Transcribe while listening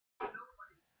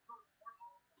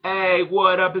Hey,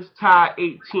 what up? It's Ty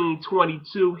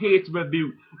 1822 here to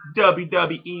review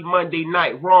WWE Monday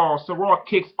Night Raw. So Raw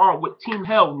kicks off with Team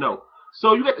Hell No.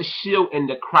 So you got the Shield in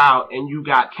the crowd, and you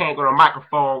got Kang on the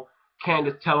microphone. Kang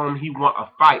is telling him he want a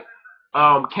fight.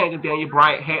 Kang and Daniel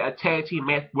Bryan had a tag team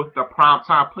match with the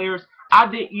Primetime Players.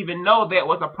 I didn't even know that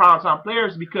was the Primetime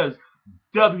Players because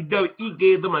WWE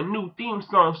gave them a new theme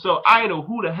song, so I didn't know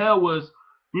who the hell was,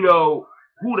 who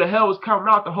the hell was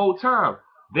coming out the whole time.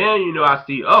 Then, I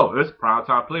see, oh, it's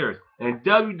Primetime Players. And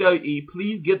WWE,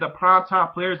 please give the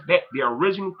Primetime Players back the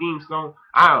original theme song.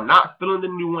 I am not feeling the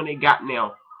new one they got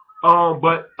now.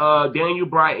 But Daniel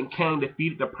Bryan and Kang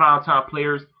defeated the Primetime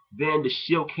Players. Then the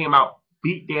Shield came out,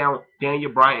 beat down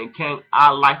Daniel Bryan and Kang.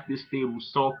 I like this stable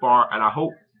so far, and I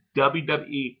hope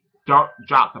WWE don't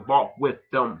drop the ball with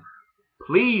them.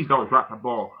 Please don't drop the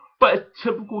ball. But it's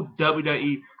typical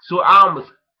WWE, so I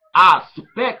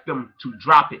expect them to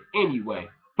drop it anyway.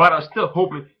 But I'm still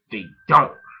hoping they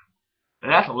don't.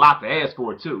 And that's a lot to ask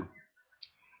for, too.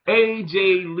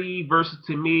 AJ Lee versus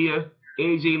Tamia.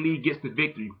 AJ Lee gets the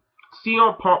victory.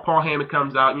 CM Punk, Paul Heyman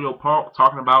comes out. Punk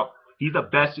talking about he's the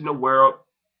best in the world.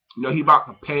 He about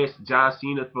to pass John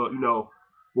Cena for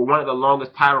one of the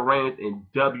longest title reigns in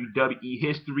WWE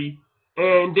history.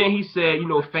 And then he said,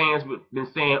 fans have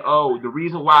been saying, oh, the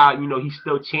reason why, he's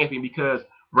still champion because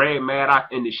Brad Maddox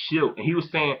and the Shield. And he was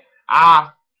saying, I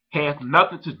have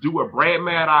nothing to do with Brad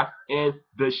Maddox and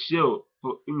the Shield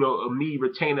for, me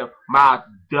retaining my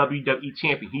WWE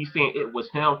champion. He's saying it was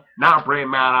him, not Brad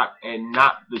Maddox and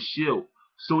not the Shield.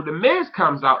 So the Miz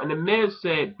comes out and the Miz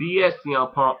said, BS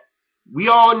CM Punk, we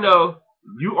all know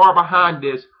you are behind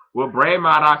this with Brad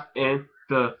Maddox and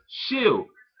the Shield.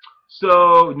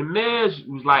 So the Miz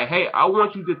was like, hey, I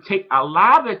want you to take a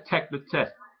lie detector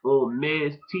test on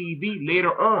Miz TV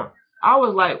later on. I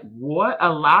was like, what? A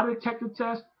lie detector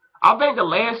test? I think the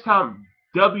last time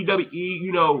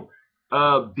WWE,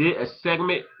 did a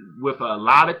segment with a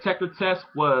lie detector test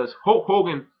was Hulk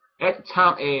Hogan at the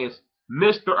time as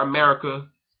Mr. America,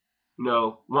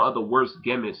 one of the worst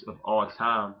gimmicks of all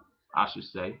time, I should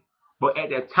say. But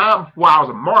at that time, before I was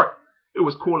a mark, it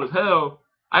was cool as hell.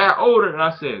 I got older and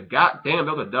I said, God damn,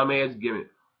 that was a dumbass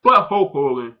gimmick. But Hulk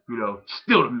Hogan,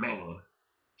 still the man.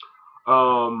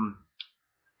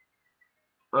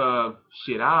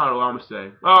 Shit, I don't know what I'm gonna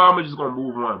say. Oh, I'm just gonna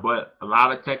move on. But a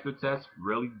lot of detector tests,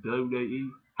 really, WWE?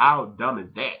 How dumb is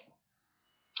that?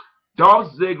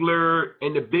 Dolph Ziggler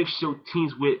and the Big Show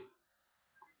teams with.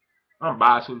 I'm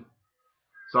biasing.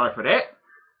 Sorry for that.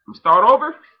 Let me start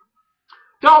over.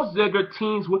 Dolph Ziggler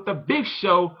teams with the Big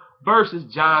Show versus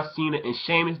John Cena and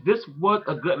Sheamus. This was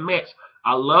a good match.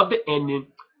 I love the ending.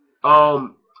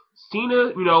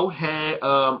 Cena, had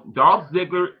Dolph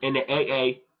Ziggler in the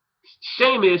AA.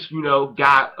 Sheamus,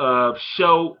 got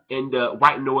Show and the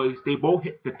White Noise. They both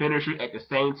hit the finisher at the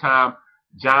same time.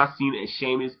 John Cena and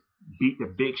Sheamus beat the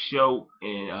Big Show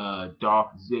and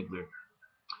Dolph Ziggler.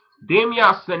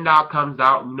 Damian Sandow comes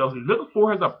out. He's looking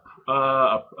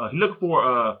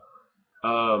for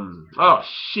oh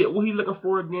shit, what he looking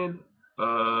for again?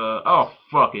 Oh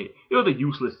fuck it. It was a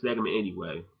useless segment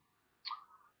anyway.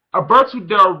 Alberto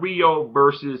Del Rio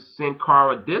versus Sin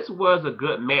Cara. This was a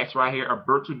good match right here.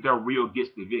 Alberto Del Rio gets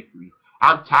the victory.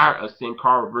 I'm tired of Sin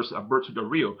Cara versus Alberto Del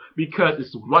Rio because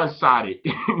it's one-sided.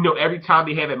 Every time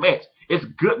they have a match, it's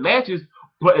good matches,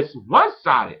 but it's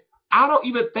one-sided. I don't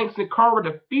even think Sin Cara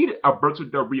defeated Alberto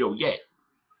Del Rio yet.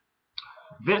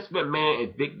 Vince McMahon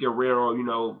and Vic Guerrero, in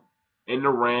the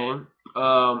ring.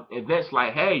 And Vince's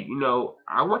like, hey,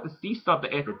 I want to see something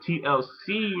at the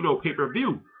TLC,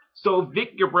 pay-per-view. So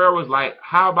Vic Guerrero was like,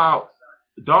 how about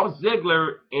Dolph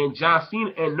Ziggler and John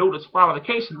Cena and no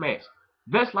disqualification match?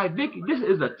 Vince's like, Vicky, this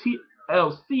is a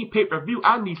TLC pay-per-view.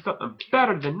 I need something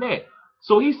better than that.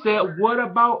 So he said, what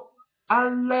about a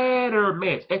ladder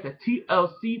match at the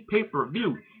TLC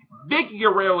pay-per-view? Vic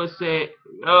Guerrero said,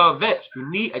 Vince,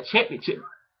 you need a championship,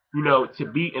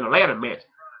 to be in a ladder match.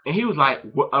 And he was like,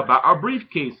 what about a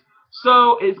briefcase?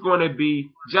 So it's going to be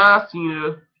John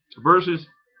Cena versus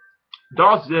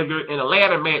Dolph Ziggler in a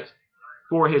ladder match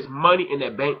for his Money in the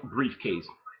Bank briefcase.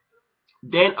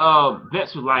 Then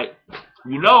Vince was like,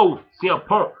 CM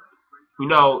Punk,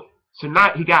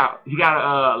 tonight he got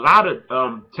a lot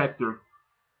of detector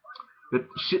the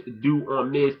shit to do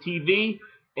on Miz TV,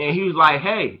 and he was like,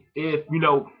 hey, if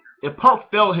Punk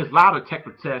failed his lie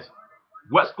detector test,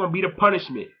 what's gonna be the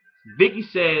punishment? Vicky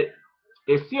said,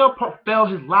 if CM Punk failed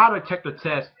his lie detector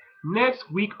test,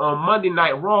 next week on Monday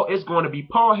Night Raw, it's going to be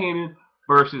Paul Heyman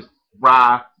versus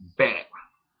Ryback.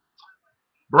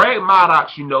 Brad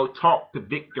Maddox, talked to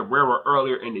Vic Guerrero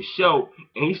earlier in the show,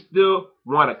 and he still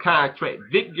won a contract.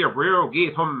 Vic Guerrero gave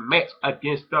him a match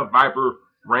against the Viper,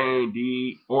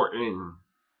 Randy Orton,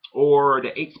 or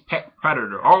the H-Pack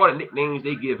Predator, all the nicknames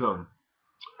they give him.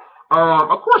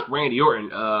 Of course, Randy Orton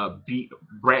beat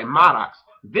Brad Maddox.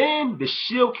 Then the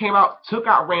Shield came out, took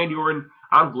out Randy Orton.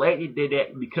 I'm glad they did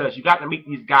that because you got to make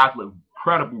these guys look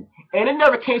credible. And it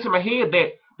never came to my head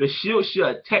that the Shield should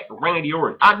attack Randy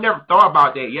Orton. I never thought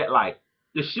about that yet. Like,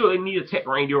 the Shield didn't need to attack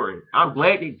Randy Orton. I'm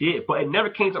glad they did, but it never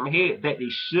came to my head that they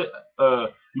should,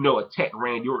 attack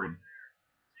Randy Orton.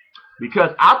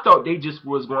 Because I thought they just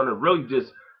was going to really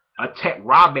just attack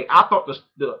Ryback. I thought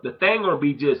the thing going to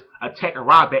be just attacking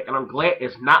Ryback, and I'm glad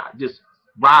it's not just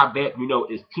Ryback,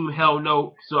 it's Team Hell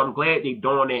No. So I'm glad they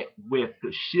doing that with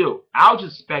the Shield. I was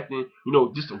just expecting,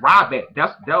 just Ryback.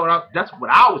 That's what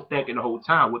I was thinking the whole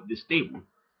time with this stable.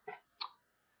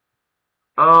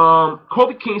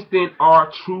 Kofi Kingston,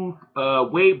 R-Truth,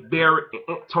 Wade Barrett,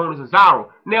 and Antonio Cesaro.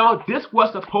 Now, this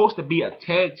was supposed to be a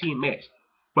tag team match,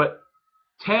 but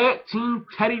Tag Team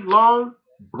Teddy Long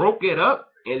broke it up,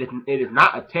 and it is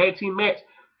not a tag team match.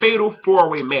 Fatal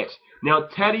 4-way match. Now,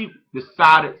 Teddy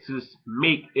decided to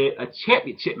make it a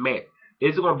championship match.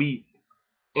 Is it going to be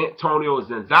Antonio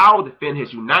Cesaro defend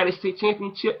his United States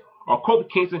Championship, or Kofi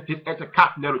Kingston his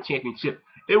Intercontinental Championship?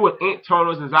 It was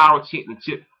Antonio Cesaro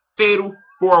Championship. Fatal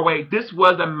 4-way. This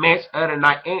was the match of the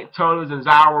night. Antonio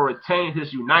Cesaro retained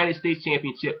his United States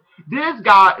Championship. This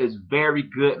guy is very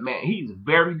good, man. He's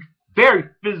very, very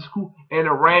physical in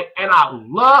the ring, and I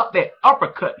love that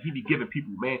uppercut he be giving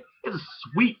people, man. It's a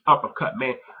sweet uppercut,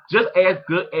 man. Just as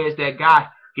good as that guy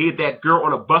gave that girl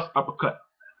on a bus uppercut.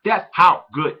 That's how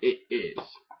good it is.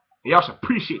 Y'all should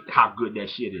appreciate how good that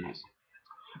shit is.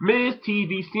 Miz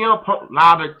TV, CM Punk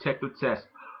live detective test.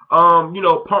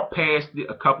 Punk passed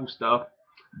a couple stuff.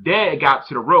 Then it got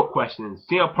to the real question.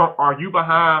 CM Punk, are you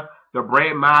behind the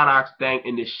Brad Maddox thing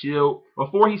in the Shield?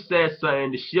 Before he said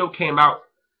something, the Shield came out,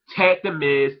 attacked the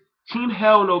Miz. Team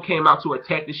Hell No came out to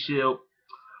attack the Shield.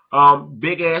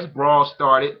 Big ass brawl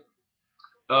started.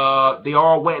 They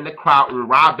all went in the crowd, and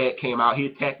Ryback came out. He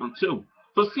attacked them too.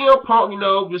 So CM Punk,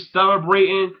 was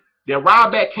celebrating. Then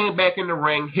Ryback came back in the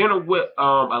ring, hit him with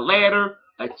a ladder,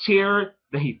 a chair.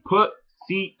 Then he put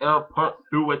CM Punk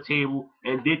through a table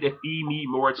and did the "Feed Me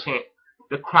More" chant.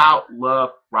 The crowd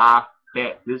loved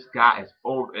Ryback. This guy is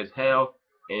over as hell.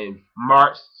 And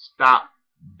March, stop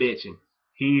bitching.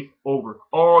 He's over.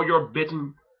 All your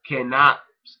bitching cannot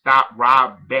stop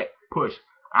Ryback push.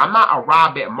 I'm not a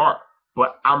Ryback mark,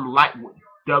 but I'm like what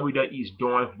WWE's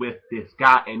doing with this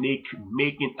guy, and they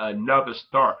making another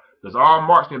star. Because all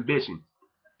Mark's been bitching.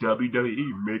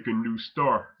 WWE, make a new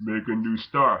star. Make a new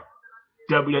star.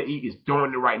 WWE is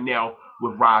doing it right now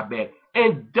with Ryback.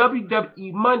 And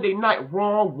WWE Monday Night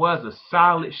Raw was a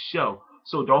solid show.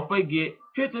 So don't forget,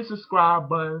 hit the subscribe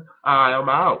button. I am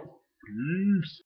out. Peace.